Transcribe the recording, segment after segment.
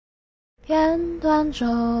片段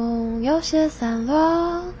中有些散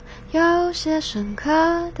落，有些深刻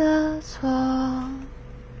的错，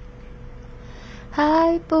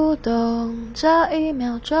还不懂这一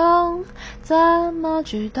秒钟怎么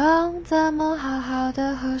举动，怎么好好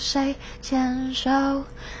的和谁牵手。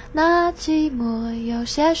那寂寞有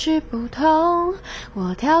些许不同，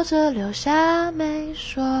我挑着留下没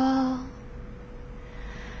说。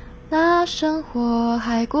那生活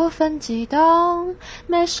还过分激动，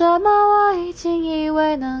没什么我已经以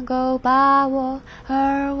为能够把握，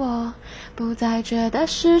而我不再觉得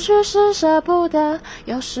失去是舍不得，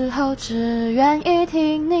有时候只愿意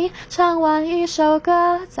听你唱完一首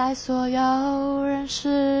歌，在所有人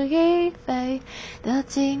事已非的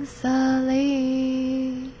景色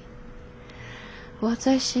里，我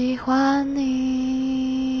最喜欢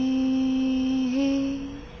你。